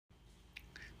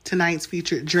Tonight's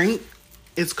featured drink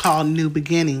is called New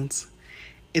Beginnings.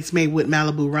 It's made with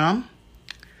Malibu rum,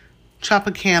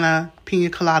 Tropicana pina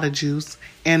colada juice,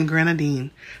 and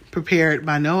grenadine, prepared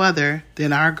by no other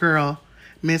than our girl,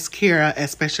 Miss Kira at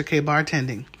Special K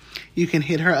Bartending. You can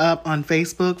hit her up on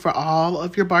Facebook for all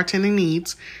of your bartending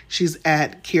needs. She's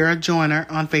at Kira Joyner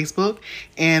on Facebook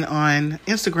and on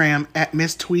Instagram at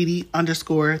Miss Tweety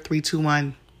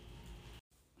 _321.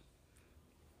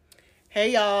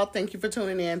 Hey y'all, thank you for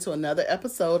tuning in to another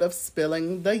episode of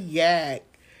Spilling the Yak.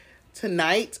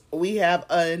 Tonight we have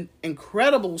an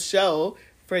incredible show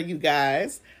for you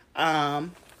guys.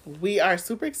 We are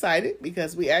super excited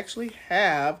because we actually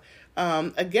have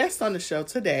a guest on the show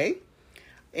today.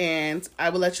 And I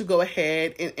will let you go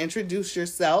ahead and introduce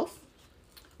yourself.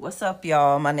 What's up,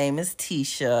 y'all? My name is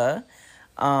Tisha.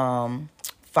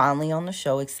 Finally on the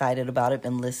show, excited about it.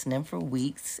 Been listening for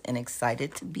weeks and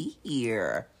excited to be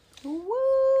here. Woo!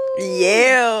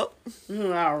 Yeah.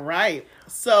 All right.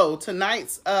 So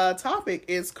tonight's topic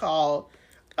is called,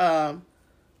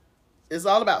 it's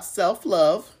all about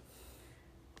self-love.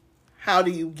 How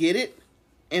do you get it?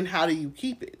 And how do you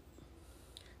keep it?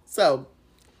 So,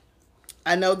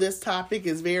 I know this topic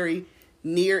is very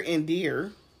near and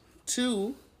dear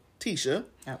to Tisha.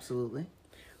 Absolutely.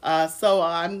 So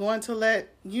I'm going to let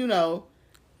you know,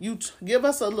 give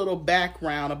us a little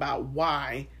background about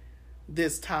why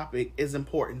this topic is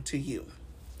important to you.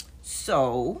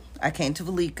 So, I came to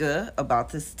Valika about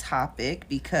this topic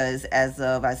because as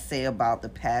of, I say, about the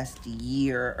past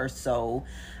year or so,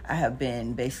 I have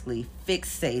been basically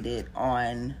fixated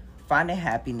on finding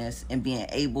happiness and being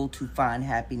able to find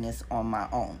happiness on my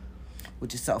own,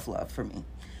 which is self-love for me.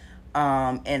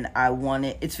 And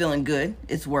it's feeling good.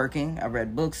 It's working. I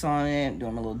read books on it,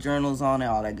 doing my little journals on it,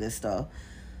 all that good stuff.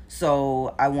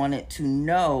 So I wanted to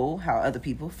know how other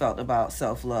people felt about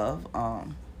self-love,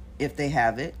 if they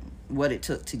have it, what it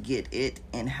took to get it,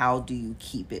 and how do you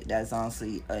keep it. That's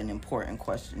honestly an important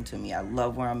question to me. I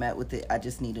love where I'm at with it. I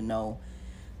just need to know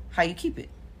how you keep it.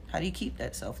 How do you keep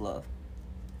that self-love?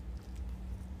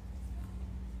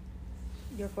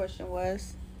 Your question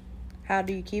was, how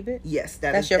do you keep it? Yes.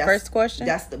 That's your first question?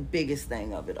 That's the biggest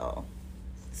thing of it all.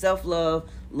 Self-love,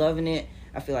 loving it.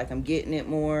 I feel like I'm getting it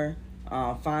more,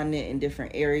 finding it in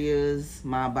different areas,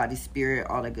 mind, body, spirit,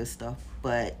 all that good stuff.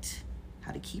 But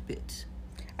how to keep it?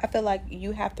 I feel like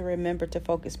you have to remember to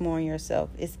focus more on yourself.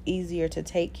 It's easier to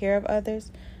take care of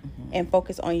others and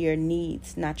focus on your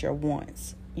needs, not your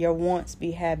wants. Your wants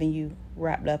be having you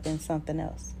wrapped up in something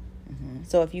else.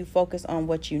 So if you focus on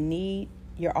what you need,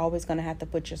 you're always going to have to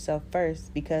put yourself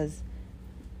first because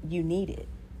you need it.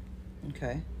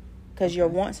 Okay. Because your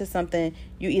wants is something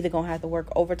you either going to have to work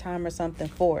overtime or something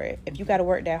for it. If you got to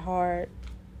work that hard,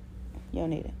 you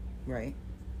don't need it. Right.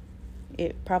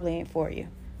 It probably ain't for you.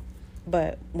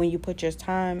 But when you put your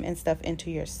time and stuff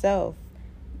into yourself,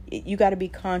 you got to be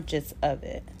conscious of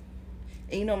it.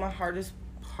 And my hardest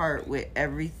part with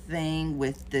everything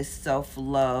with this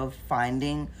self-love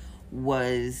finding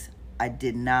was I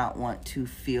did not want to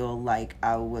feel like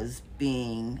I was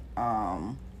being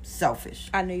selfish.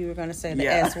 I knew you were going to say the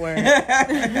S word.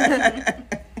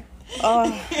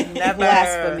 Never.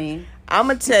 Blasphemy. I'm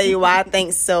going to tell you why I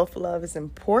think self-love is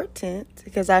important.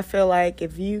 Because I feel like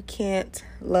if you can't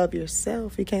love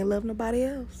yourself, you can't love nobody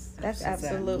else. That's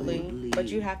absolutely. But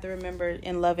you have to remember,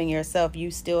 in loving yourself,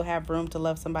 you still have room to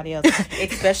love somebody else,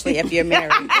 especially if you're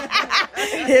married.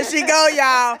 Here she go,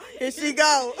 y'all. Here she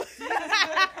go.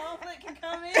 Conflict can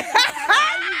come in.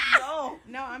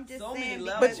 No, I'm just So saying. many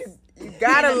levels. But you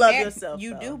gotta love yourself.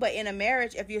 You though. do, but in a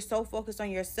marriage, if you're so focused on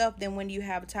yourself, then when you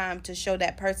have time to show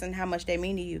that person how much they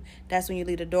mean to you, that's when you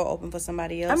leave the door open for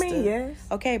somebody else. Yes.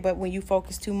 Okay, but when you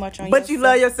focus too much on But yourself. you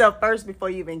love yourself first before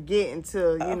you even get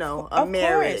into, a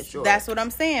marriage. Course. That's what I'm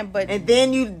saying. But And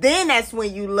then that's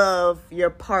when you love your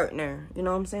partner. You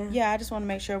know what I'm saying? yeah, I just want to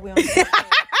make sure we on. Man,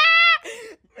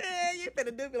 you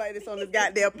finna do me like this on this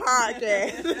goddamn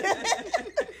podcast.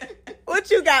 What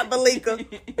you got, Valika?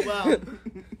 Well,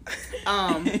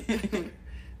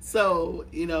 so,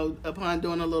 upon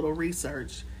doing a little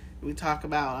research, we talk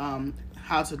about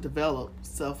how to develop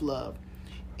self-love.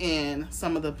 And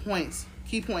some of the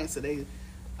key points that they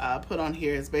put on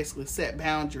here is basically set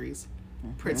boundaries,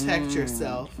 protect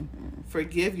yourself,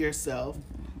 forgive yourself,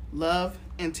 love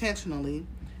intentionally,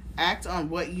 act on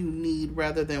what you need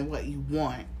rather than what you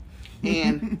want,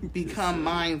 and become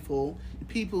mindful.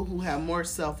 People who have more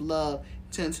self-love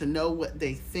tend to know what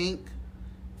they think,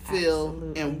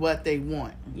 feel, and what they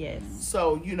want. Yes.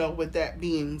 So, with that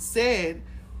being said,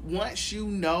 once you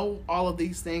know all of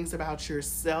these things about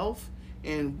yourself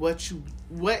and what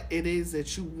it is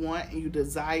that you want and you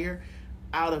desire,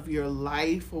 out of your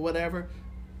life or whatever,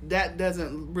 that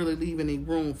doesn't really leave any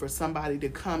room for somebody to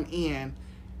come in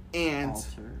and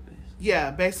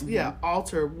basically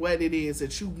alter what it is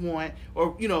that you want,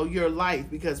 or your life.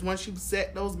 Because once you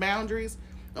set those boundaries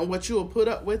on what you'll put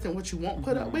up with and what you won't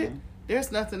put up with,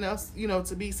 there's nothing else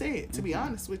to be said, to be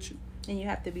honest with you. And you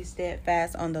have to be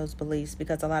steadfast on those beliefs,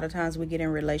 because a lot of times we get in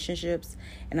relationships,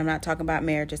 and I'm not talking about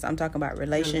marriages, I'm talking about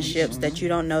relationships that you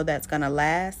don't know that's going to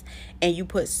last, and you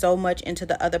put so much into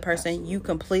the other person, you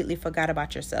completely forgot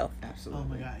about yourself. Absolutely. Oh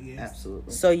my God, yes.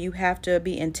 Absolutely. So you have to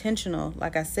be intentional,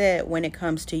 like I said, when it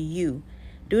comes to you.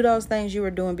 Do those things you were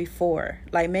doing before.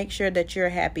 Like, make sure that you're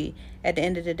happy. At the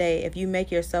end of the day, if you make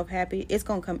yourself happy, it's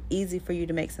going to come easy for you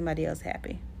to make somebody else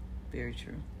happy. Very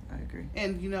true. I agree.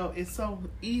 And it's so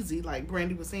easy, like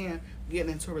Brandy was saying,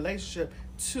 getting into a relationship,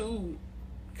 to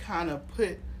kind of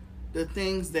put the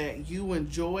things that you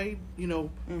enjoyed,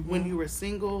 when you were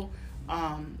single,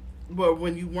 but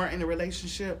when you weren't in a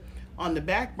relationship, on the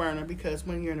back burner. Because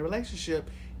when you're in a relationship,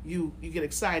 you get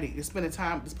excited, you're spending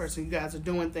time with this person, you guys are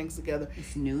doing things together.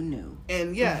 It's new.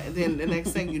 And and then the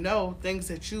next thing you know,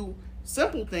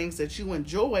 simple things that you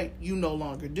enjoyed, you no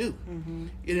longer do.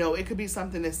 It could be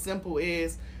something as simple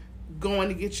as going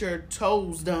to get your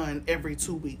toes done every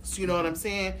 2 weeks. You know what I'm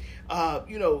saying?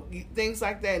 Things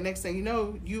like that. Next thing you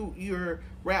know, you're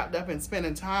wrapped up in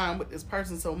spending time with this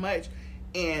person so much,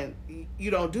 and you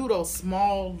don't do those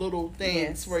small little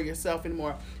things for yourself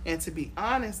anymore. And to be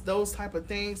honest, those type of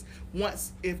things,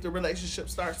 if the relationship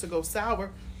starts to go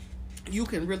sour, you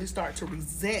can really start to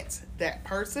resent that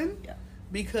person,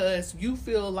 because you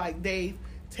feel like they've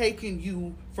taken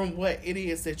you from what it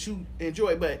is that you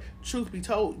enjoy. But truth be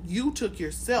told, you took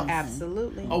yourself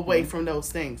absolutely away from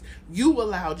those things. You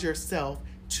allowed yourself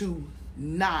to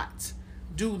not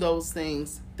do those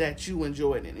things that you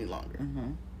enjoyed any longer.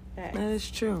 That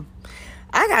is true.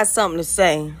 I got something to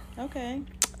say. Okay.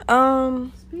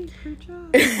 Speak,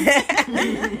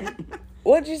 preacher.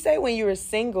 What'd you say when you were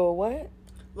single? What?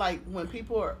 Like when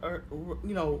people are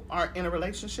in a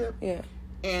relationship,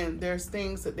 and there's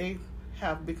things that they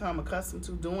have become accustomed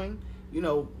to doing,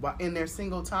 in their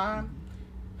single time.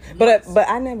 But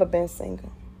I never been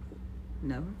single.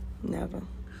 Never.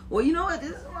 Well, you know what?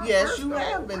 This is my yes, you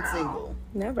have been single.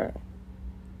 Never.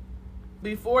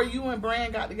 Before you and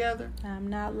Brand got together? I'm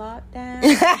not locked down.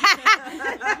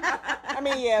 I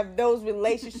mean, those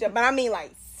relationships, but I mean,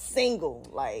 like, single,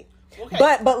 like. Okay.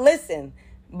 But listen,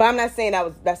 but I'm not saying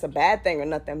that's a bad thing or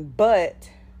nothing, but,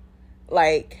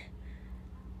 like,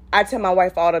 I tell my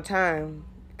wife all the time,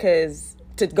 because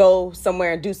to go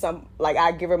somewhere and do something, like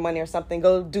I give her money or something,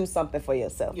 go do something for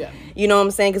yourself. Yeah. You know what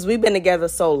I'm saying? Because we've been together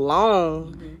so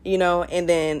long, and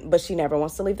then, but she never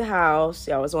wants to leave the house.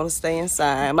 She always wants to stay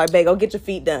inside. I'm like, babe, go get your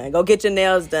feet done. Go get your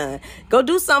nails done. Go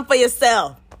do something for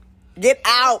yourself. Get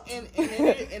out. And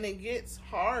it gets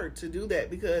hard to do that,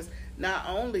 because not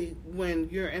only when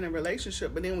you're in a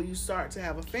relationship, but then when you start to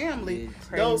have a family,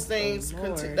 those things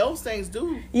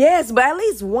do. Yes, but at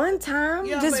least one time,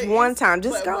 just one time,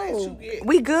 just go.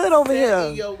 We good over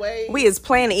here. We is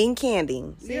playing eating candy.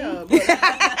 Yeah. But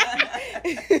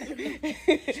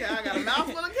I got a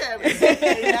mouthful of cabbage.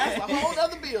 That's a whole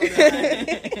other bill.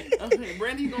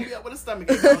 Brandy, you gonna be up with a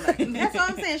stomach ache all night. That's what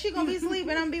I'm saying. She gonna be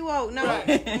sleeping. I'm gonna be woke. No.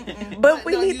 Right. But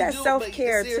we need that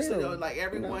self-care too. Though, like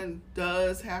everyone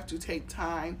does have to take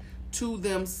time to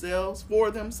themselves,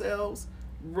 for themselves,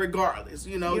 regardless.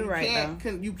 You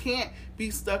can't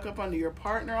be stuck up under your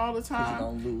partner all the time.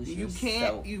 You're gonna lose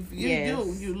yourself.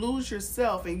 You lose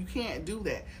yourself, and you can't do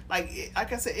that. Like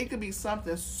I said, it could be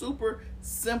something super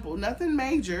simple, nothing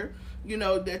major,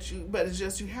 but it's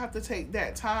just you have to take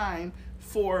that time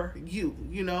for you.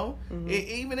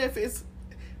 Even if it's.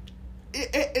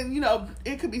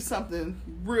 It could be something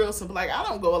real simple. Like, I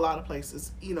don't go a lot of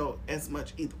places, as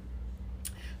much either.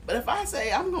 But if I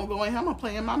say I'm going to go in, I'm going to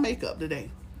play in my makeup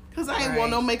today. Because I ain't worn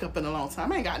no makeup in a long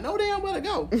time. I ain't got no damn where to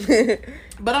go.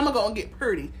 But I'm going to go and get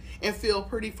pretty and feel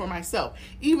pretty for myself.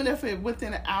 Even if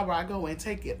within an hour I go and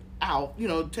take it out,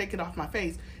 take it off my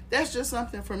face. That's just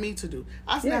something for me to do.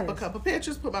 I snap a couple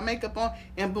pictures, put my makeup on,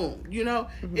 and boom.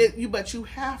 But you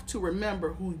have to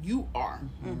remember who you are.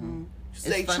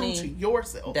 Stay true to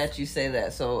yourself. That you say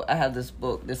that. So I have this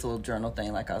book, this little journal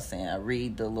thing, like I was saying. I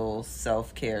read the little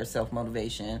self-care,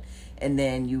 self-motivation, and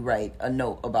then you write a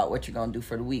note about what you're going to do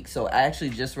for the week. So I actually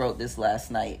just wrote this last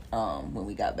night when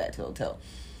we got back to the hotel.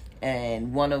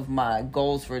 And one of my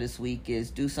goals for this week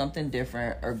is do something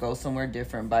different or go somewhere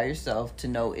different by yourself, to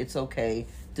know it's okay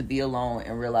to be alone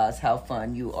and realize how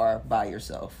fun you are by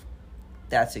yourself.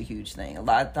 That's a huge thing. A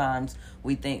lot of times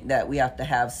we think that we have to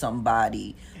have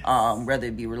somebody, whether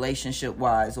it be relationship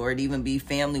wise or it even be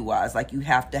family wise. Like, you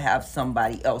have to have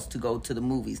somebody else to go to the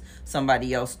movies,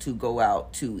 somebody else to go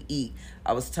out to eat.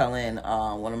 I was telling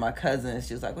one of my cousins,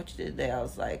 she was like, "What you did today?" I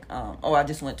was like, "Oh, I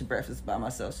just went to breakfast by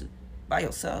myself." She, by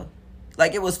yourself?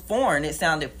 Like, it was foreign. It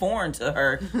sounded foreign to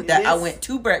her that I went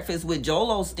to breakfast with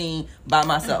Joel Osteen by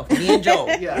myself. Me and Joel.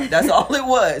 Yeah. That's all it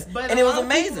was. But and it was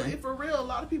amazing. People, for real, a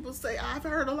lot of people say, I've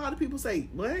heard a lot of people say,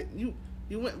 "What? You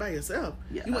went by yourself?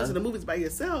 Yeah. You went to the movies by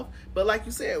yourself?" But like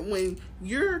you said, when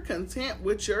you're content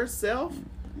with yourself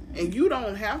and you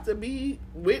don't have to be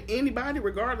with anybody,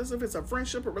 regardless if it's a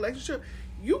friendship or relationship,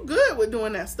 you good with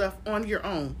doing that stuff on your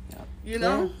own. You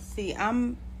know? See,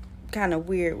 I'm kind of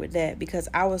weird with that because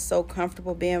I was so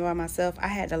comfortable being by myself. I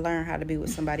had to learn how to be with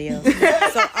somebody else.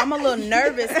 So I'm a little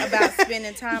nervous about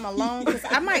spending time alone because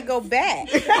I might go back.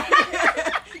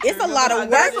 It's a lot of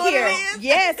work here.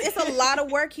 Yes, it's a lot of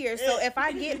work here. So if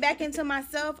I get back into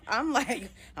myself, I'm like,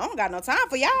 I don't got no time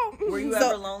for y'all. Were you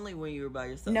ever lonely when you were by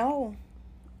yourself? No.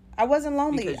 I wasn't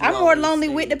lonely. Because you I'm more always lonely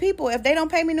stayed. with the people. If they don't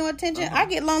pay me no attention, I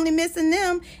get lonely missing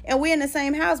them, and we're in the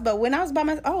same house. But when I was by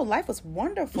myself, life was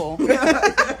wonderful.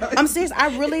 I'm serious.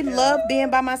 I really love being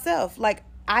by myself. Like,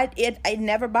 it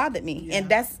never bothered me. Yeah.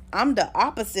 And I'm the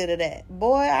opposite of that.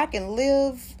 Boy, I can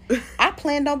live. I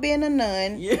planned on being a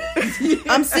nun.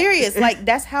 I'm serious. Like,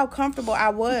 that's how comfortable I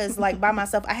was, like, by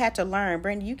myself. I had to learn,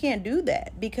 Brenda, you can't do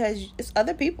that because it's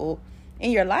other people in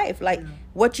your life. Like,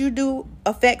 what you do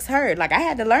affects her. Like, I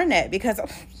had to learn that because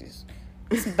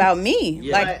it's about me.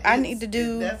 Yeah. Like, I need to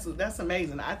do. That's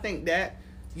amazing. I think that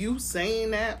you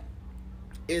saying that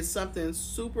is something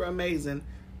super amazing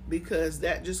because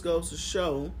that just goes to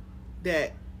show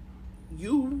that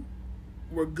you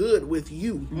were good with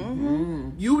you.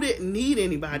 Mm-hmm. You didn't need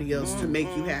anybody else to make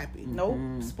you happy. Nope.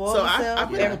 Spoil So myself, I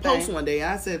put up a everything. post one day.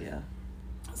 I said,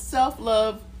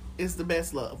 self-love is the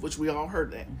best love, which we all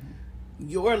heard that.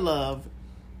 Your love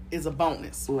is a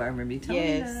bonus. Oh, I remember you telling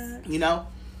me that. You know?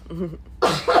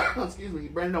 Excuse me.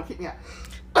 Brandon, don't kick me out.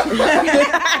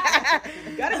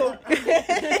 Gotta go.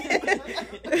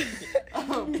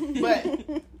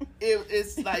 But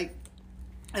it's like,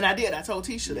 and I did. I told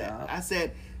Tisha that. I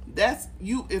said, that's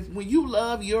you. When you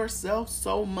love yourself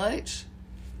so much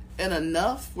and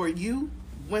enough for you,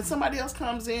 when somebody else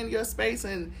comes in your space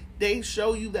and they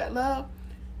show you that love,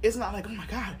 it's not like, oh my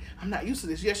God, I'm not used to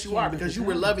this. Yes, you are, because you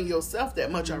were loving yourself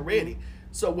that much already.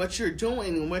 So what you're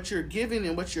doing and what you're giving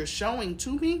and what you're showing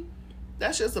to me,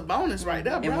 that's just a bonus right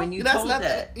there, bro. And when you that's told not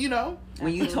that, you know,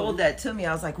 when you told that to me,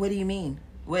 I was like, "What do you mean?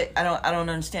 What? I don't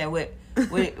understand. What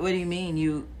do you mean?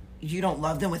 You don't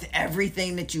love them with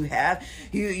everything that you have?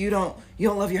 You don't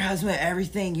love your husband with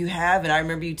everything you have?" And I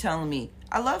remember you telling me,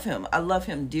 "I love him. I love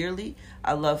him dearly.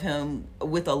 I love him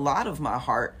with a lot of my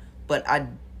heart, but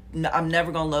I'm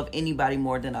never gonna love anybody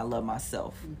more than I love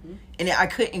myself." Mm-hmm. And I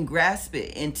couldn't grasp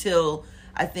it until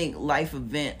I think life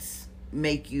events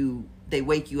wake you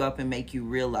up and make you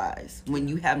realize when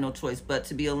you have no choice but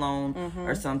to be alone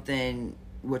or something,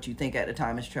 what you think at the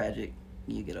time is tragic,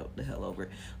 you get the hell over it.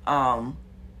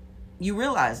 You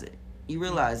realize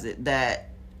it that,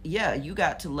 yeah, you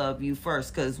got to love you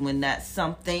first, because when that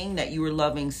something that you were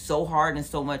loving so hard and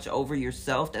so much over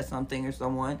yourself, that something or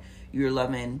someone you're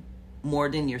loving more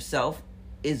than yourself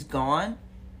is gone,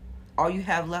 all you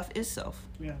have left is self.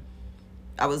 Yeah.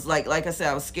 I was like I said,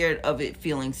 I was scared of it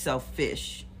feeling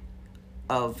selfish,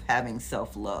 of having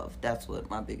self-love. That's what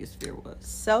my biggest fear was.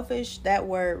 Selfish, that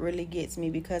word really gets me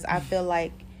because I feel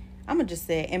like, I'm going to just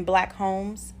say it, in black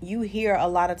homes, you hear a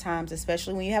lot of times,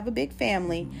 especially when you have a big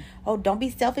family, oh, don't be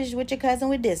selfish with your cousin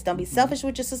with this. Don't be selfish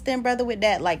with your sister and brother with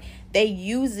that. Like, they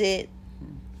use it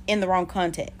in the wrong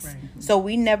context. Right. So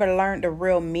we never learned the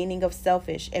real meaning of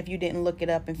selfish if you didn't look it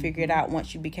up and figure it out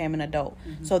once you became an adult.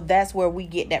 So that's where we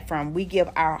get that from. We give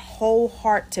our whole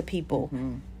heart to people,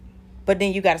 but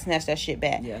then you got to snatch that shit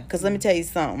back. Because let me tell you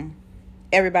something.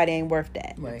 Everybody ain't worth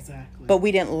that. Right. Exactly. But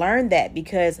we didn't learn that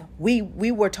because we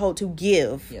were told to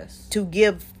give. Yes. To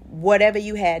give whatever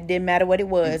you had, didn't matter what it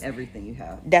was. And everything you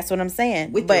have. That's what I'm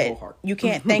saying. With but your whole heart. You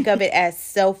can't think of it as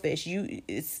selfish.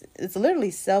 It's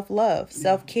literally self-love,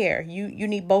 self-care. You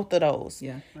need both of those.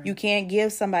 Yeah. Right. You can't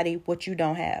give somebody what you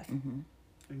don't have.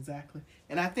 Exactly.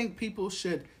 And I think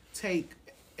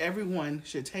everyone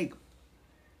should take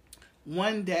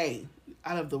one day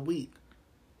out of the week.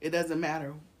 It doesn't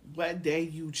matter what day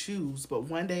you choose, but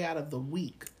one day out of the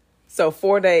week. So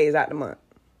 4 days out the month.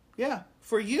 Yeah,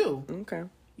 for you. Okay.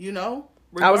 You know?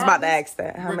 I was about to ask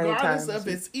that. How many regardless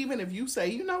times? of even if you say,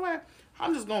 you know what,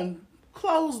 I'm just going to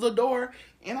close the door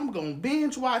and I'm gonna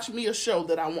binge watch me a show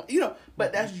that I want,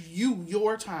 but that's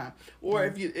your time. Or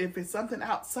if it's something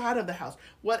outside of the house,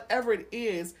 whatever it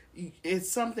is, it's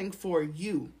something for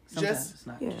you. Sometimes it's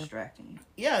not distracting you.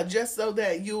 Yeah, just so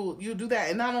that you do that.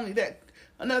 And not only that,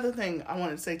 another thing I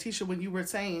wanted to say, Tisha, when you were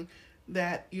saying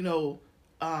that,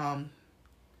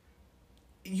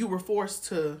 you were forced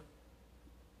to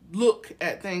look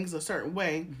at things a certain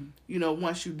way,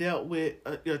 once you dealt with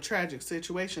a tragic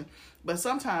situation. But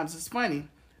sometimes it's funny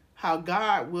how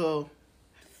God will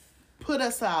put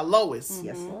us at our lowest.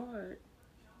 Yes, Lord.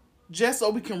 Just so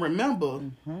we can remember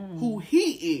who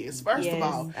He is, first of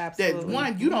all. Absolutely. That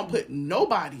one, you don't put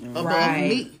nobody above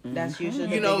me. That's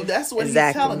usually That's what He's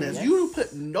telling us. You don't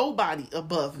put nobody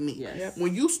above me. Yes.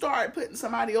 When you start putting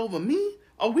somebody over me,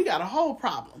 we got a whole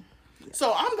problem.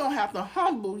 So I'm going to have to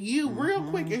humble you real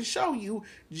quick and show you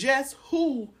just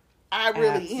who I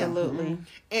really am. Absolutely.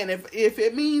 And if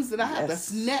it means that I have to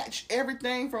snatch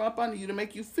everything from up under you to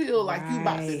make you feel like you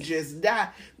about to just die,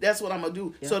 that's what I'm going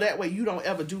to do. So that way you don't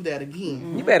ever do that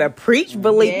again. You better preach,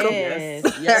 Valika.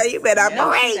 Yes. You better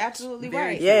preach. Absolutely Very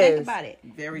right. true. Yes. Think about it.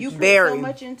 Very You true. put so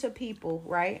much into people,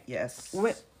 right? Yes.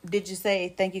 What did you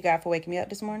say? Thank you, God, for waking me up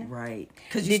this morning. Right.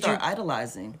 Because you start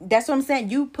idolizing. That's what I'm saying.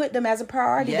 You put them as a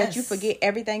priority that you Yes. forget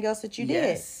everything else that you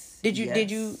Yes. did.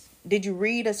 Did you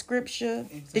read a scripture?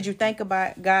 Exactly. Did you think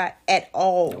about God at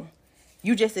all? No.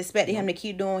 You just expected Him to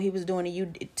keep doing what He was doing, and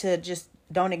you to just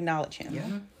don't acknowledge Him.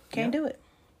 Yeah. Can't do it.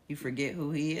 You forget who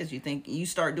He is. You think you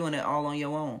start doing it all on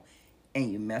your own,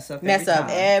 and you mess up. Every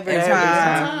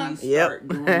time. You start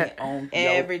doing it on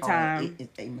every your time. Own. It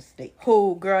is a mistake.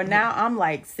 Who, girl? Now I'm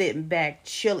like sitting back,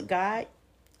 chilling. God,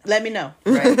 let me know.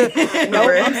 Right. No,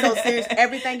 I'm so serious.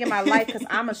 Everything in my life, because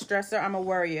I'm a stressor, I'm a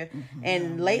worrier,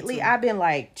 and lately I've been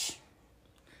like,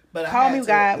 but call me,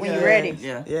 God, when you're ready.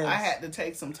 Yeah. Yes. I had to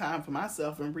take some time for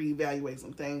myself and reevaluate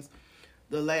some things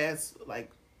the last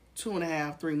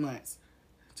 2.5, 3 months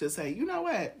to say, you know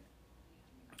what?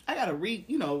 I got to read,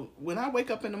 when I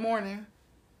wake up in the morning,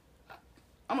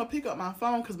 I'm going to pick up my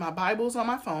phone because my Bible's on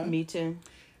my phone. Me too.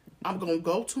 I'm going to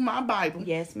go to my Bible.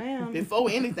 Yes, ma'am. Before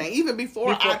anything. Even before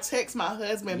I text my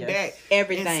husband back.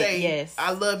 Everything, and say, yes.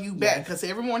 I love you back. Because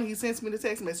every morning he sends me the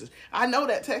text message. I know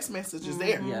that text message is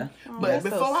there. Yeah. But that's so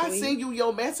before I sweet. send you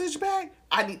your message back,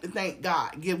 I need to thank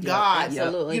God. Give God.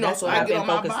 Absolutely. That's so what I I get on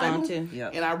my focused on Bible. too.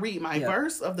 Yep. And I read my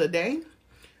verse of the day.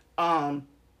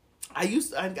 I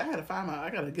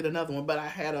gotta get another one, but I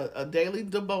had a daily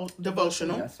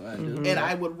devotional. That's what I do. And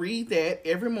I would read that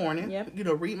every morning. Yep.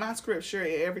 Read my scripture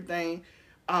and everything.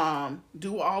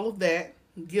 Do all of that.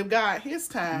 Give God His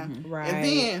time. Right. And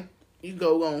then you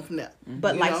go on from there.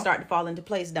 But start to fall into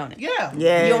place, don't it? Yeah.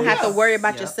 Yeah. You don't have to Yes. worry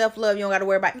about your self-love. You don't got to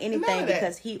worry about None anything of that.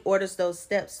 because He orders those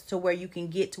steps to where you can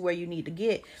get to where you need to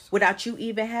get without you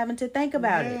even having to think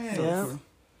about Yes. it. Yeah.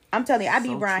 I'm telling you, I be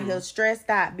So around true. here stressed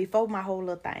out before my whole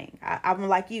little thing. I'm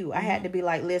like you. I had to be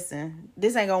like, listen,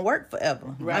 this ain't going to work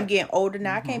forever. Right. I'm getting older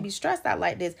now. I can't be stressed out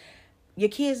like this. Your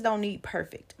kids don't need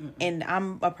perfect. And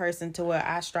I'm a person to where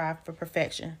I strive for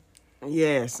perfection.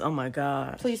 Yes. Oh my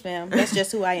God. Please, ma'am. That's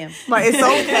just who I am. But it's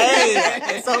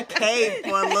okay. It's okay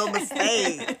for a little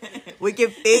mistake. We can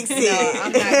fix it. No,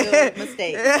 I'm not good with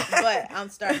mistakes. But I'm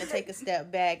starting to take a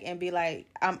step back and be like,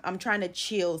 I'm trying to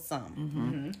chill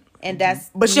some. And that's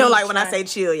But she don't me like when I trying-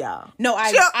 say chill, y'all. No, I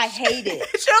hate it.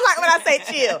 She don't like when I say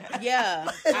chill. Yeah.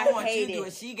 I I want you hate to do it.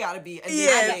 it. She got to be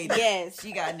Yes. initiated. Yes.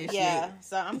 She got initiated. Yeah.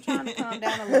 So I'm trying to calm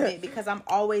down a little bit because I'm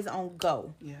always on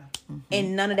go. Yeah.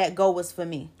 And none of that go was for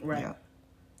me. Right. Yeah.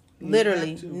 You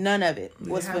Literally, have to. none of it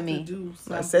You was have for to me. do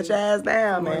Like, set your ass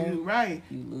down, something. man. You right.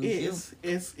 You lose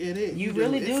It is. You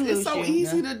really do It's lose so you.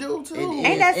 easy to do too. It is.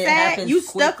 Ain't that It sad? happens You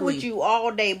stuck quickly. with you all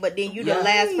day, but then you the Right.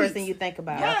 last person you think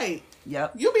about. Right.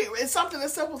 Yep. It's something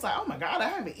as simple as like, oh my God, I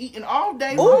haven't eaten all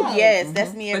day Oh long. yes,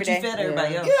 that's me every But you day. fed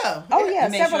everybody else. Yeah. Oh yeah,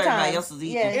 You make several sure everybody times. else is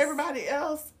eating. Yes. Everybody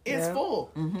else is Yeah. full.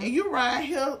 And you right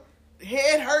here,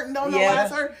 head hurting, don't know Yeah. why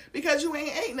it's hurt, because you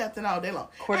ain't ate nothing all day long.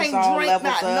 Cortisol ain't drink levels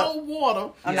not up. no water.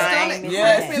 Oh, Your no, I ain't stomach missing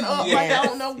cramping that. up like Yes. I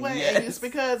don't know what. Yes. And it's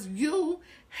because you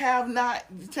have not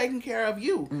taken care of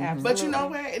you. But you know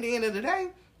what? At the end of the day,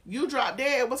 you drop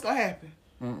dead, what's going to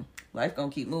happen? Life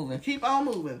gonna keep moving. Keep on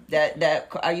moving.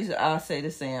 I say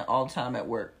this saying all the time at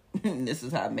work. This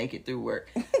is how I make it through work,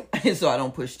 so I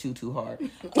don't push too hard.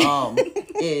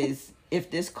 Is if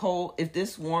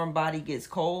this warm body gets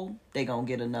cold, they gonna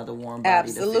get another warm body.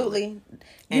 To feel it. Absolutely. You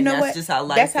And know that's what? just how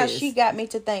life That's how is. she got me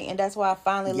to think, and that's why I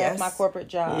finally left Yes. my corporate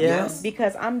job. Yes.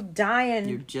 Because I'm dying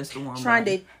You're just a warm trying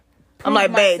body. to. I'm like,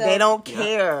 prove babe, they myself, don't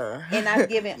care. And I've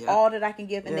given Yeah. all that I can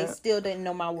give, and they Yeah. still didn't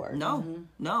know my worth.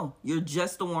 No, you're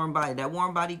just a warm body. That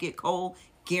warm body get cold,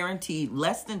 guaranteed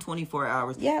less than 24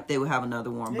 hours, Yep. they will have another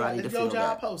warm body the to feel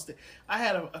job that. posted. I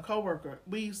had a coworker.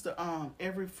 We used to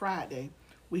every Friday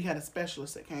we had a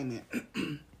specialist that came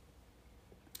in,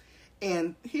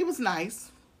 and he was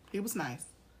nice.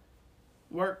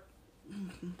 Work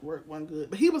wasn't good,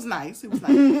 but he was nice.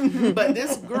 But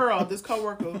this girl, this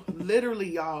coworker,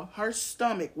 literally, y'all, her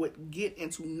stomach would get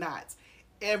into knots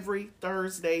every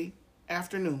Thursday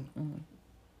afternoon. Mm-hmm.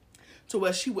 To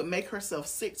where she would make herself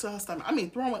sick to her stomach. I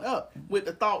mean, throwing up with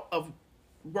the thought of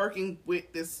working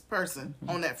with this person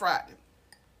on that Friday.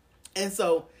 And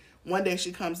so one day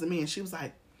she comes to me and she was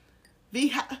like, V,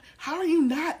 how are you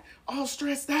not all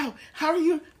stressed out? How are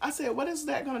you? I said, what is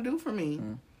that going to do for me?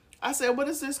 I said, what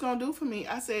is this going to do for me?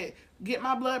 I said, get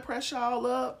my blood pressure all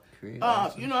up. You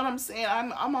know what I'm saying?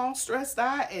 I'm all stressed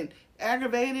out and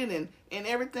aggravated and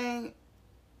everything.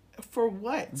 For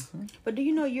what? But do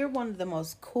you know you're one of the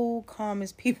most cool,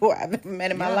 calmest people I've ever met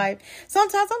in my life?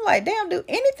 Sometimes I'm like, damn, do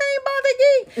anything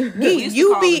bother Geek? Geek,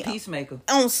 you be the peacemaker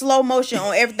on slow motion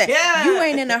on everything. Yeah. You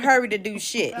ain't in a hurry to do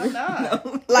shit. I'm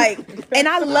not. Like, and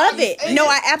I love it. And No,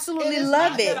 I it's- absolutely and it's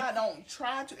love not it. that I don't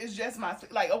try to. It's just my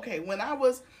like. Okay, when I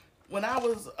was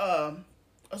a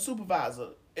supervisor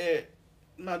at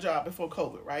my job before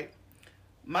COVID, right?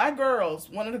 My girls,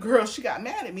 one of the girls, she got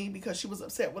mad at me because she was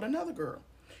upset with another girl,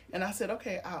 and I said,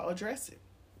 okay, I'll address it.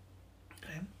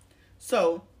 Okay,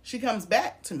 so she comes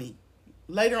back to me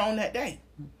later on that day.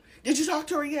 Did you talk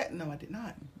to her yet? No, I did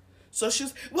not. So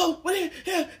she's, well, why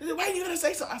are you gonna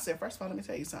say something? I said, first of all, let me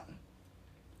tell you something.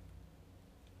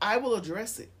 I will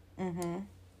address it.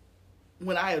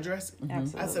 When I address it.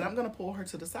 Absolutely. I said, I'm going to pull her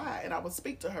to the side and I will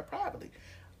speak to her privately.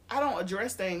 I don't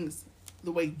address things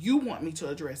the way you want me to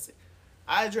address it.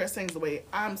 I address things the way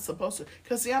I'm supposed to.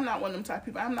 Because, see, I'm not one of them type of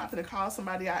people. I'm not going to call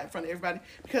somebody out in front of everybody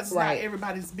because it's not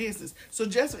everybody's business. So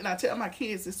and I tell my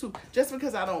kids this too, just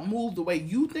because I don't move the way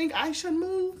you think I should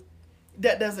move,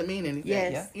 that doesn't mean anything.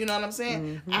 Yes. You know what I'm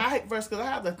saying? Because I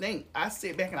have to think. I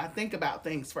sit back and I think about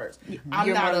things first. You're I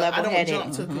more don't level-headed.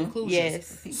 jump to conclusions.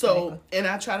 Yes. So, and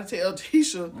I try to tell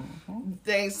Tisha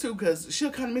things too, because she'll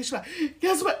come to me, she's like,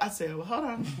 guess what? I said, well, hold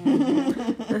on.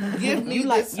 Give me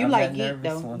this. You like Geek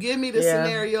though. Give me the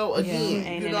scenario again.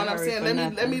 Ain't You in know a what I'm hurry saying?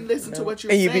 for Let me listen to what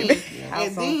you're And you be- saying, House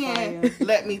and on then fire.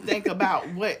 let me think about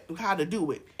how to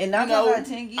do it. And not You know, out of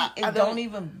 10, I it don't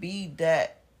even be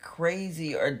that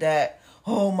crazy or that,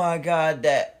 oh my God,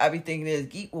 that I be thinking is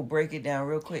Geek will break it down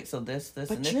real quick. So this, But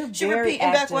and you're this. She very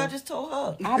repeating back what I active. just told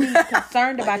her. I be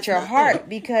concerned about your heart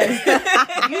because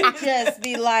you just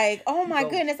be like, oh my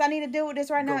goodness, I need to deal with this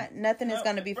right now. Nothing is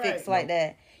going to be fixed like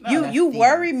that. You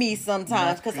worry me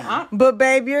sometimes because I'm. But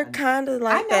babe, you're kind of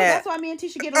like I know that. that's why me and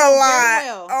Tisha get a along lot. very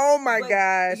well. Oh my But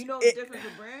gosh. You know the difference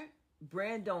with Brand?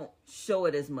 Brand don't show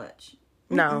it as much.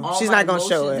 No, All she's my not gonna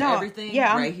show emotions, it. No. Everything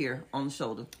Yeah, right here on the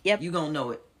shoulder. Yep. You gonna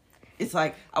know it. It's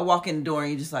like I walk in the door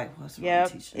and you're just like, what's wrong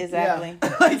Yep, with Tisha? exactly.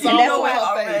 It's You all know over it her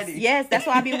already. face. Yes, that's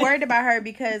why I be worried about her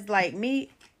because, like me,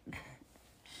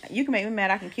 you can make me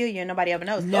mad, I can kill you, and nobody ever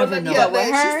knows. Never Yeah, know. But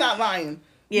with her, she's not lying.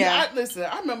 Yeah. Listen,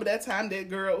 I remember that time that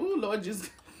girl, ooh, Lord, just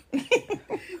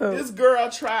this girl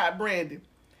tried Brandy.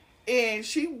 And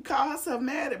she called herself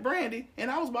mad at Brandy. And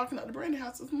I was walking up to Brandy's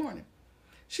house this morning.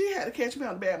 She had to catch me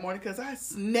on a bad morning because I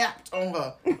snapped on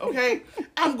her. Okay?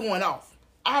 I'm going off.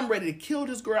 I'm ready to kill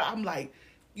this girl. I'm like,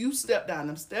 you step down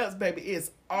them steps, baby.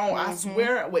 It's on. I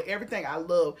swear with everything I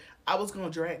love, I was going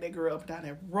to drag that girl up and down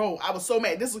that road. I was so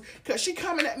mad. This was because she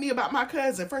coming at me about my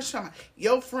cousin. First time,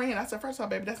 your friend. I said, first of all,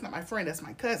 baby, that's not my friend. That's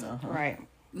my cousin. right?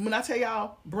 When I tell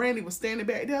y'all, Brandy was standing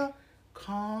back there,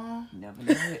 calm. Never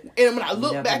know it. And when I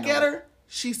looked Never back know at it. her,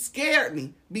 she scared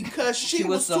me because she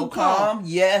was so too calm.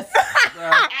 Yes.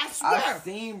 Girl. I swear. I've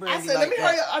seen Brandy I said, like let me that.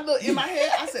 hurry up. I look in my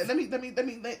head. I said, let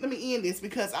me end this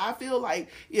because I feel like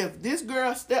if this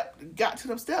girl got to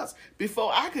them steps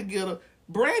before I could get her,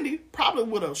 Brandy probably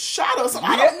would have shot her.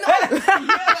 I don't know.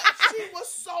 But she was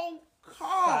so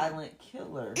calm. Silent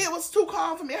killer. It was too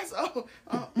calm for me. I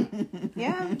said,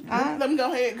 Yeah, let me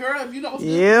go ahead, girl. If you know what's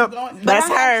Yep. going. That's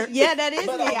her. yeah, that is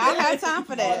But me. on I that- have time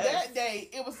for On that. that day,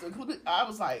 it was. I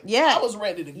was like, Yeah. I was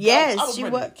ready to go. Yes, I was she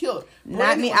ready was- to kill her. Not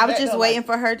Brandy me. I was back just there waiting like-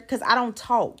 for her because I don't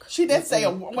talk. She didn't say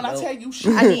a word. When I tell you, she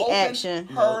I need opened action.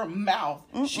 her mouth.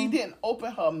 She didn't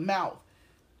open her mouth.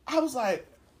 I was like,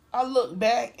 I looked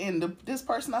back and this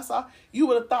person I saw, you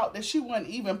would have thought that she wasn't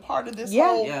even part of this Yeah.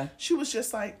 whole. Yeah. She was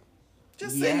just like,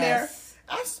 sitting there.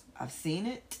 Yes. I've seen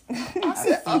it. I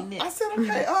said, seen it. I said,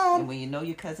 okay, And when you know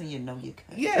your cousin, you know your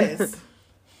cousin. yes.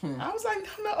 I was like,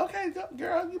 no, okay,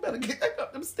 girl, you better get back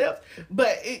up them steps.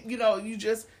 But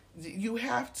you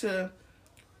have to.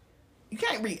 you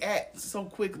can't react so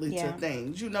quickly Yeah. to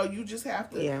things. You know, you just have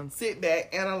to Yeah. sit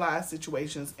back, analyze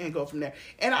situations, and go from there.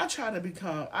 And I try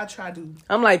to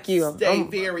I'm like you. stay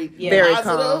I'm very very positive.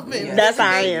 calm. And That's how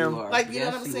I everything. am. You are. Like, you know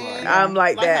Yes, what I'm you saying? are. I'm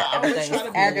like that. I always try to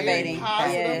Everything's be a aggravating. very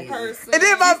positive Yes. person. And then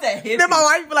She's that my hippie.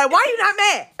 wife be like, "Why you not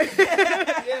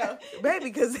mad?" Yeah. Baby,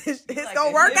 because it's Like gonna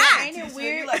a work hippie. out. Ain't it You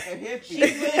weird? like a hippie. She's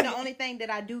really the only thing that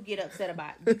I do get upset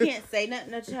about. You can't say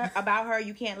nothing to her, about her.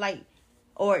 You can't like,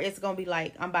 or it's gonna be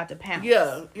like I'm about to pounce.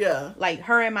 Yeah, yeah, Like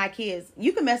her and my kids,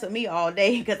 you can mess with me all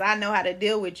day because I know how to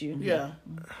deal with you. yeah,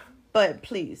 But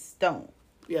please don't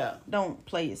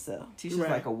play yourself. She's Right.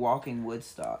 like a walking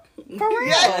Woodstock. For real.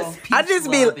 Yes. I just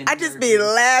be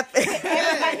laughing.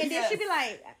 Everybody, and then she be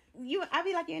like, I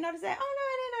be like, you notice that? Oh no,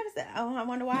 I didn't notice that. Oh, I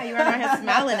wonder why you around here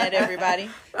smiling at everybody.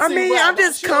 I See, mean, well, I'm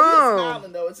just she don't be calm.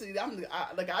 smiling, though. See,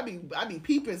 I be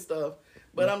peeping stuff,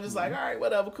 but I'm just like, all right,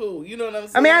 whatever, cool. You know what I'm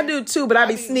saying? I mean, I do too, but I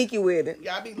be I be- sneaky with it.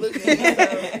 Yeah, I be looking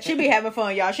at stuff. She be having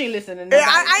fun, y'all. She ain't listening. To Yeah,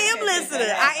 nobody. I am listening.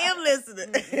 I am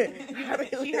listening.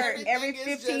 She heard every Everything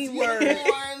is 15 just words.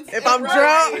 unicorns If and I'm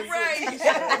drunk- rainbows.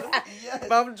 Right. If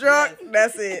I'm drunk,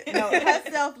 that's it. No, her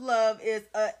self love is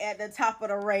at the top of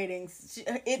the ratings.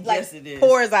 It like Yes, it is.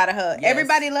 pours out of her. Yes.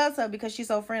 Everybody loves her because she's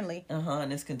so friendly.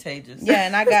 And it's contagious. Yeah,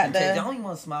 and I got Contagious. I the don't even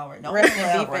want to smile right now. rest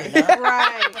I in don't peace. laugh right now.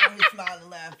 Right. I'm just smiling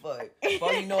and laugh for it.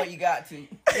 Before you know it, you got to.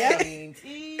 Yep.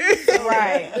 Tease.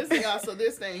 Right. Listen, y'all. So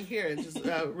this thing here is just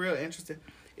real interesting.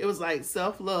 It was like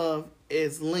self-love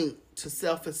is linked to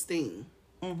self-esteem.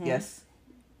 Yes.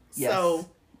 Yes. So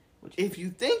if you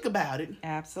think about it,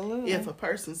 Absolutely. if a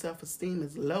person's self-esteem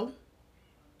is low,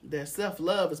 their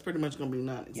self-love is pretty much going to be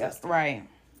non-existent. Right.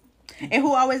 And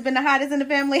who always been the hottest in the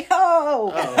family?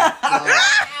 Oh.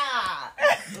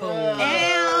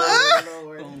 Oh,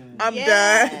 Lord. I'm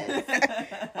Yes.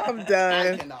 done. I'm I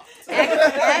done. cannot.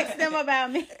 Ask them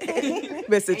about me.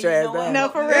 Mr. And you know what? Trash. No,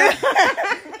 for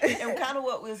real. And kind of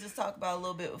what we was just talking about a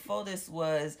little bit before this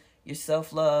was your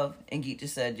self-love, and Geet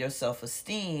just said your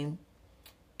self-esteem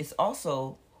is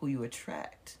also who you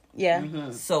attract.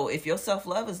 Yeah. So if your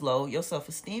self-love is low, your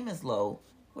self-esteem is low,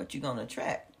 what you gonna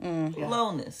attract?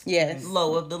 Lowness. Yes.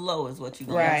 Low of the low is what you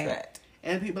gonna Right. attract.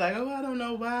 And people like, oh, I don't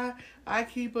know why I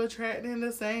keep attracting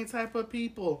the same type of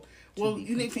people. Well,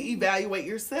 you need to evaluate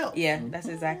yourself. Yeah, that's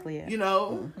exactly it. You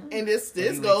know, and this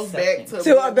you goes back accepting? to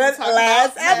To what we that talked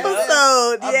last about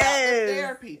episode. about Yes. the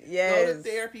therapy. Go to Yes.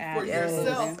 therapy for Absolutely.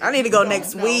 yourself. I need to go You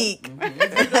next don't know. week.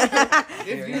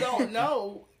 If you don't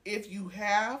know if you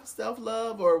have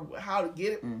self-love or how to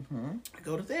get it,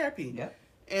 go to therapy. Yep.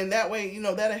 And that way, you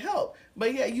know, that'll help.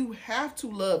 But yeah, you have to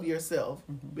love yourself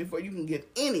before you can give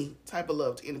any type of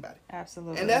love to anybody.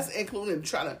 Absolutely. And that's including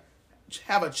trying to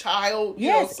have a child. You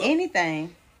know, yes, so-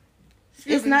 anything.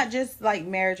 excuse It's me. not just like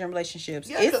marriage and relationships.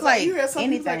 Yeah, It's 'cause like you hear some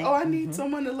people anything. like, oh, I need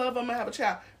someone to love them and have a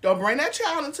child. Don't bring that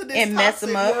child into this and mess toxic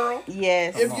them up. world.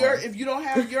 Yes. If you don't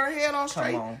have your head on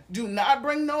straight, on. do not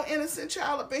bring no innocent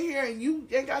child up in here and you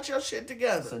ain't got your shit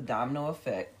together. It's a domino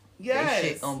effect. Yes.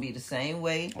 Your shit gonna be the same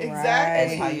way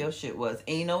Exactly. as how your shit was.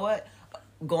 And you know what?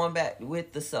 Going back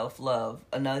with the self-love,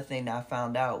 another thing that I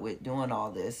found out with doing all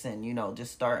this and, you know,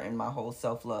 just starting my whole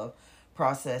self-love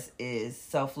process is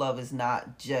self-love is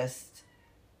not just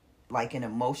like an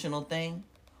emotional thing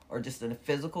or just a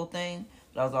physical thing.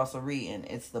 But I was also reading,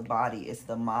 it's the body, it's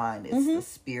the mind, it's the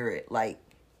spirit. Like,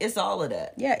 it's all of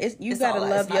that. Yeah, you It's gotta all that.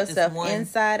 love It's not just yourself one-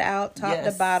 inside out, top to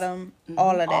Yes. bottom,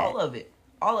 all of that. All of it.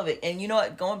 All of it. And you know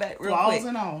what? Going back real Flaws quick.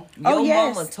 and all. Your Oh,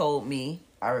 yes. mama told me,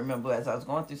 I remember as I was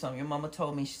going through something, your mama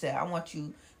told me, she said, I want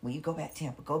you, when you go back,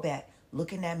 Tampa, go back,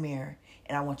 look in that mirror,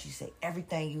 and I want you to say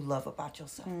everything you love about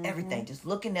yourself. Everything. Just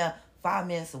look in there 5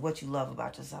 minutes of what you love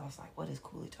about yourself. I was like, what is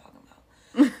Cooley talking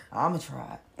about? I'm going to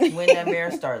try it. When that mirror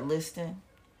start list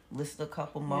a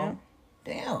couple more.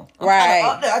 Damn. I'm Right.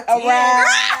 kinda up there.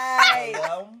 Right.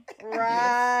 I'm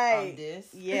Right. this.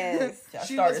 Yes. I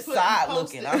She started was putting side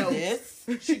Post-it looking. I'm notes.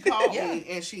 this. She called Yeah. me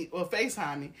and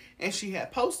FaceTimed me and she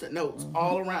had Post-it notes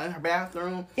all around in her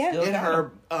bathroom, Yeah. Still in got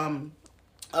her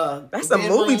That's some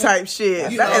bedroom. movie type shit.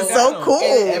 You That know, is so and- cool.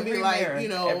 And be Every like, mirror, you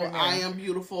know, every mirror. I am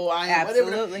beautiful. I am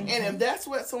Absolutely. whatever. And if that's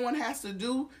what someone has to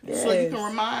do, so you can Yes.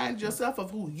 remind yourself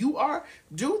of who you are,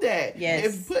 do that. Yes.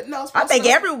 If you put those, I think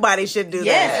Post-it everybody should do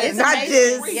Yes, that. it's Not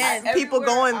amazing. just Yes. people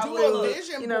Everywhere going I do would a look,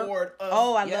 vision you know. board.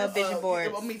 Oh, I Yes. love vision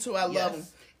boards. Me too. I love Yes. them.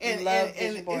 And Love and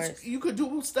vision it's, boards. you could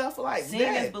do stuff like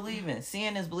Seeing is that. believing.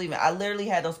 Seeing is believing. I literally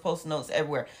had those post-it notes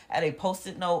everywhere. I had a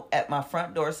post-it note at my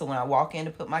front door, so when I walk in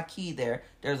to put my key there,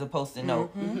 there's a post-it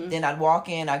note. Then I'd walk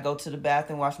in, I go to the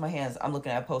bathroom, wash my hands. I'm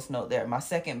looking at a post-it note there. My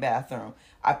second bathroom,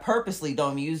 I purposely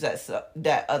don't use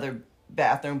that other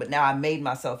bathroom, but now I made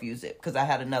myself use it because I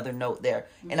had another note there,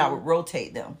 and I would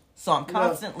rotate them. So I'm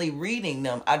constantly reading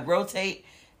them. I'd rotate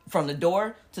from the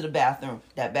door to the bathroom.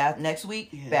 Next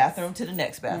week, bathroom to the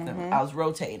next bathroom. I was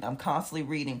rotating. I'm constantly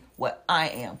reading what I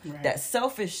am. Right. That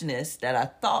selfishness that I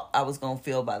thought I was going to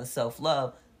feel by the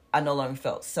self-love, I no longer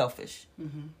felt selfish.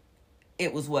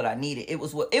 It was what I needed. It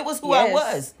was who I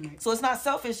was. So it's not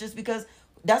selfish just because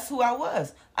that's who I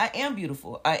was. I am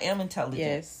beautiful. I am intelligent.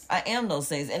 Yes. I am those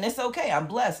things. And it's okay. I'm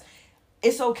blessed.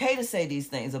 It's okay to say these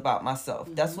things about myself.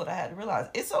 That's what I had to realize.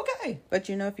 It's okay. But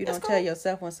you know, if you don't tell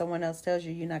yourself when someone else tells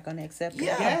you, you're not going to accept it.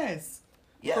 Yeah. Yes.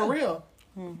 Yeah. For real.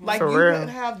 Like For you real.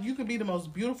 you could be the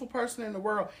most beautiful person in the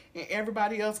world, and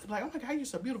everybody else could be like, "Oh my God, you're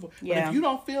so beautiful." But Yeah. if you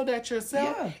don't feel that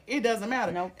yourself, it doesn't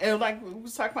matter. Nope. And like we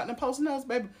was talking about in the post notes,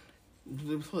 baby,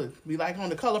 be like on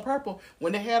The Color Purple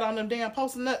when they had on them damn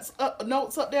post notes up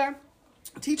there,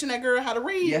 teaching that girl how to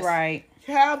read. Yes. Right.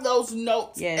 Have those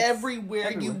notes Yes.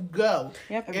 everywhere you go.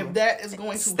 Yep. If that is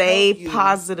going to Stay help you,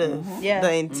 positive Yeah.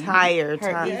 the entire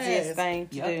Her time. easiest thing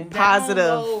to do. Positive.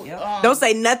 download, Don't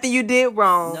say nothing you did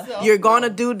wrong. No. You're gonna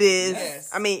do this.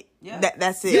 Yes. I mean, Yeah.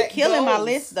 that's Yeah. it. Killing my Goals.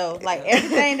 list though, like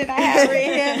everything that I have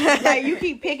written here, like you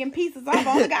keep picking pieces off. I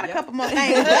only got a couple more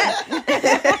things left.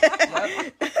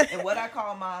 And what I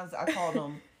call mine, I call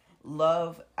them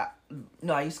love.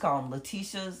 No, I used to call them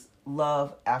Letitia's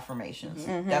love affirmations.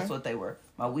 That's what they were.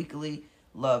 My weekly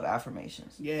love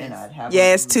affirmations. Yes. And I'd have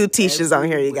Yes, them 2 Tishas on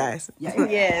here, you everywhere. guys. Yeah.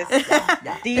 Yes,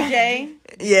 DJ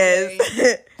Yes.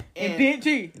 and Big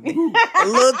G.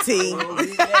 Little T. And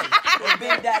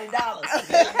Big Daddy Dollars.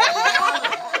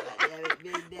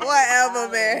 Whatever,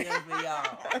 man.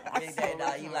 Big Daddy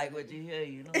Dollars. You like what you hear,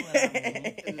 you know what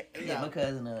I mean? Yeah, my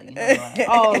cousin, you know what I mean?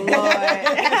 Oh Lord.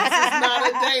 It's not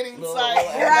a dating site.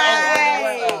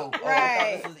 Right. I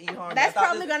Right. thought this was eHarmony. That's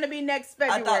probably going to be next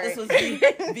February. I thought this was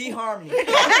V Harmony.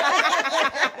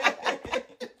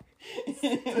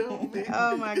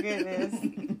 Oh my goodness.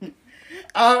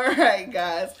 All right,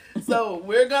 guys. So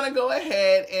we're gonna go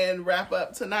ahead and wrap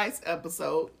up tonight's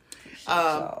episode.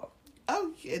 Oh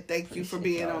yeah, thank you for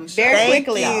being on the show. Very Thank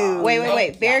quickly. you.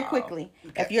 Wait. Very Y'all. quickly.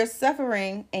 If you're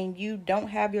suffering and you don't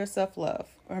have your self-love,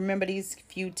 remember these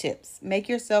few tips. Make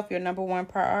yourself your number one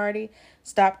priority.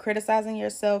 Stop criticizing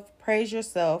yourself. Praise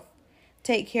yourself.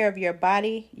 Take care of your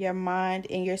body, your mind,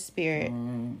 and your spirit.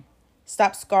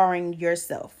 Stop scarring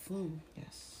yourself.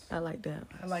 Yes. I like that.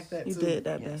 I like that You too. did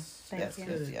that, man. Yes. Thank Yes. you.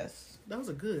 Yes. Yes. Those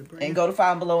are good. Brandon. And go to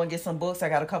Five Below and get some books. I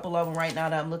got a couple of them right now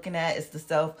that I'm looking at. It's the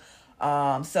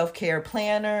self-care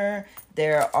planner.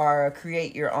 There are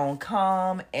Create Your Own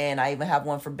Calm, and I even have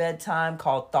one for bedtime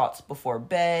called Thoughts Before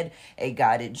Bed, a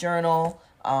guided journal.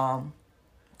 $5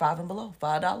 and below,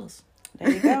 $5. There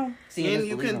you go. And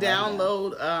you can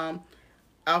download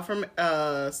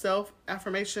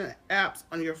self-affirmation apps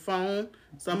on your phone.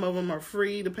 Some of them are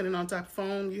free depending on the type of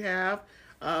phone you have.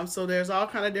 So there's all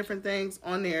kind of different things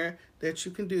on there that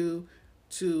you can do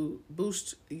to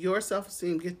boost your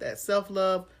self-esteem, get that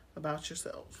self-love about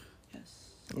yourself.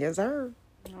 Yes, sir.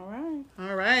 All right.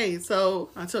 All right. So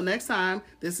until next time,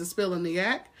 this is Spilling the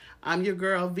Yak. I'm your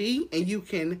girl V, and you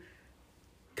can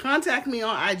contact me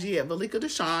on IG at Valika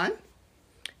Deshawn.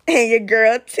 And your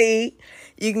girl T.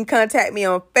 You can contact me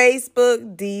on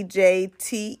Facebook, DJ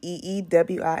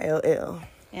TEEWILL.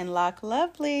 And Lock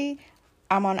Lovely.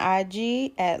 I'm on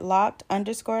IG at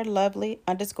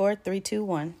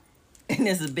locked_lovely_321. And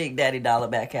this is Big Daddy Dollar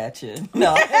back at you.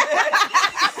 No.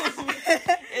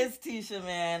 It's Tisha,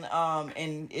 man.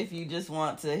 And if you just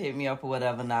want to hit me up or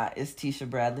whatever, it's Tisha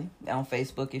Bradley on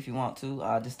Facebook if you want to.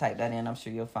 Just type that in. I'm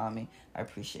sure you'll find me. I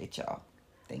appreciate y'all.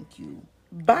 Thank you.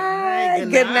 Bye. All right,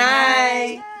 Good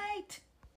night.